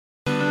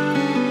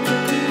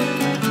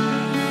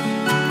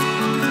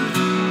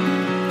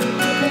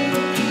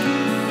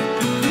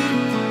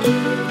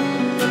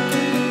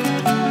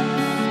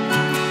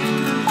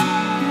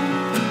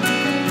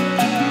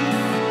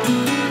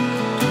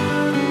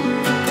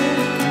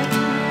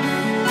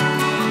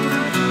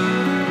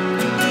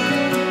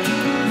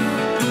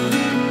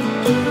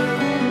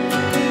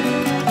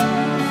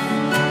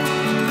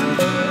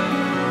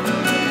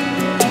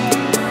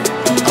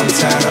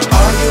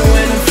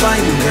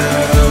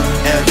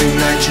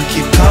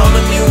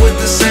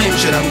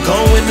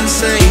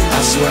insane.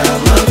 I swear I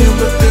love you,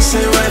 but this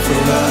ain't right for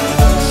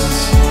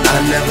us. I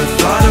never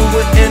thought it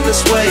would end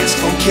this way. It's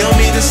gon' kill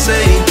me to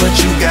say, but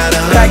you gotta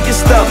pack your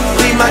stuff,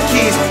 leave my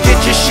keys, get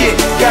your shit,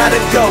 gotta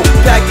go.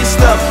 Pack your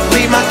stuff,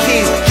 leave my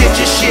keys, get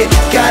your shit,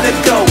 gotta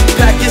go.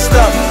 Pack your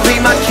stuff, leave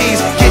my keys,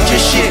 get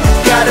your shit,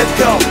 gotta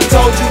go.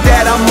 Told you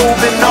that I'm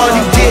moving on,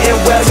 you didn't,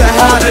 well you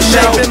ought to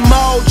know. Shape and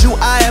mold you,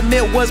 I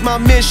admit was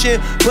my mission,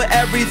 but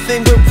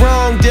everything went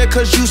wrong, dear,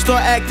 cause you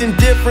start acting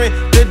different.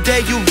 The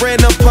day you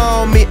ran up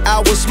on me,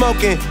 I was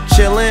smoking,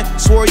 chillin',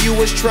 swore you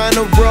was trying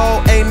to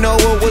roll, ain't know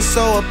it was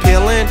so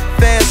appealing.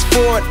 Fast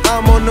forward,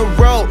 I'm on the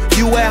road,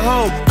 you at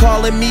home,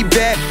 calling me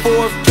back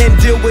forth. Can't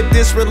deal with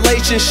this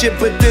relationship,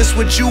 but this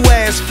what you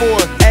asked for.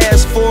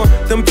 Asked for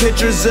them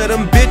pictures of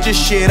them bitches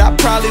shit. I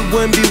probably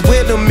wouldn't be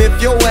with them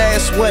if your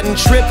ass wasn't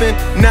tripping.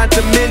 Not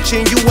to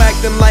mention you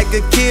acting like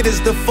a kid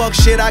is the fuck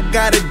shit I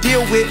gotta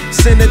deal with.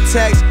 Send a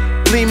text,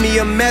 leave me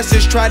a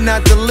message, try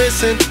not to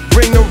listen.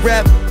 Bring a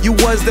rep, you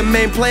was the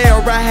main player,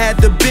 I had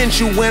to bench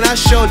you when I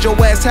showed your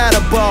ass how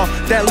to ball.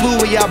 That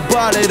Louis, I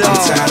bought it all.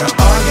 I'm tired of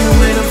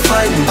arguing and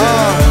fighting,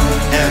 girl.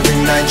 Every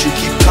night you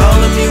keep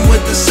calling me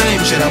with the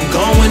same shit, I'm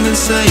going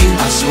insane.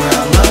 I swear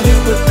I love you,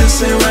 but this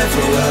ain't right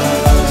for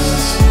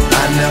us.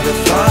 I never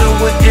thought it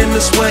would end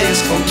this way.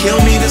 It's gon' kill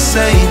me to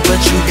say, but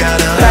you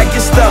gotta pack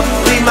your stuff,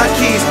 leave my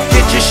keys,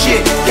 get your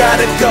shit,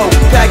 gotta go.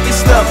 Pack your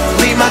stuff,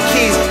 leave my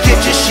keys, get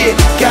your shit,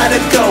 gotta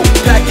go.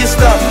 Pack your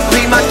stuff,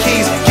 leave my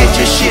keys, get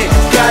your shit,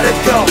 gotta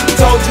go.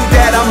 Told you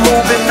that I'm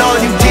moving on,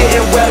 you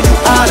didn't, well you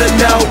oughta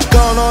know.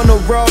 Gone on the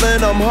road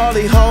and I'm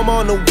hardly home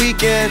on the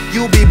weekend.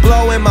 You be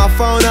blowing my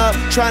phone up,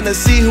 trying to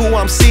see who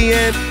I'm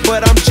seeing,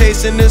 but I'm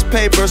chasing this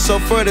paper, so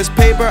for this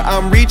paper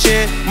I'm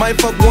reaching.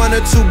 Might fuck one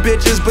or two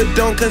bitches, but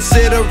don't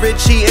consider it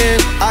cheating.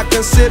 I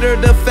consider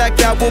the fact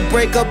that we'll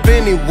break up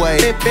anyway.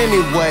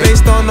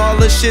 Based on all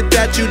the shit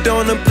that you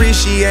don't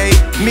appreciate.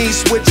 Me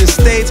switching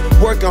states,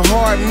 working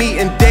hard,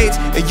 meeting dates,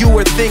 and you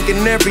were thinking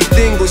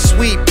everything was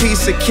sweet,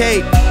 piece of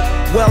cake.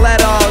 Well,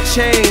 that all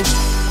changed.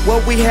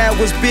 What we had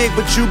was big,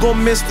 but you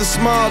gon' miss the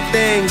small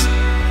things.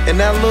 And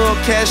that little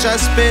cash I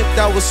spent,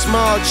 that was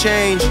small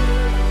change.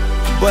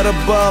 But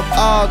above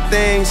all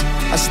things,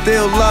 I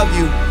still love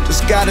you,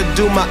 just gotta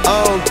do my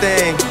own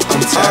thing. I'm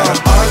tired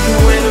of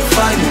arguing and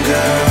fighting,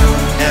 girl.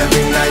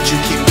 Every night you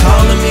keep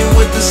calling me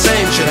with the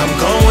same shit, I'm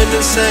going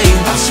insane.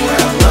 I swear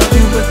I love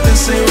you, but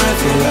this ain't right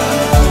for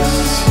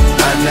us.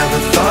 I never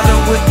thought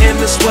it would end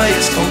this way.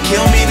 It's gon'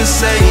 kill me to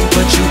say,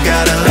 but you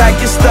gotta pack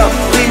your stuff,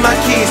 leave my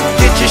keys,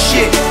 get your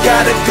shit,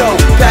 gotta go.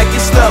 Pack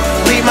your stuff,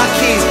 leave my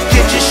keys,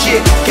 get your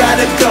shit,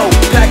 gotta go.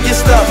 Pack your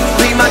stuff,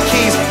 leave my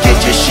keys, get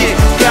your shit,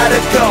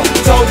 gotta go.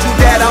 Told you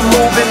that I'm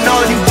moving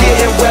on, you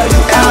didn't, well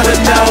you oughta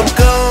know. I'm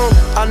gone,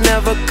 I'll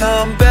never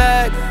come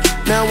back.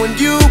 Now when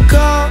you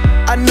call,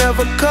 I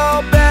never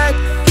call back,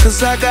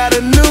 cause I got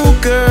a new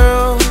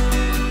girl.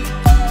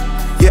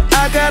 Yeah,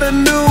 I got a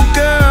new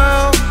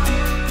girl.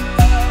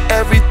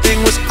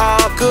 Everything was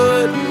all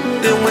good,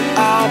 then went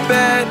all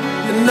bad.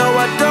 And no,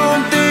 I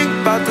don't think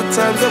about the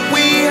times that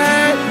we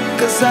had,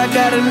 cause I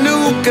got a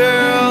new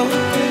girl.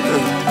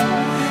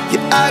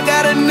 Yeah, I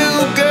got a new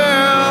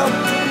girl.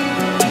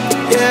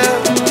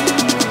 Yeah.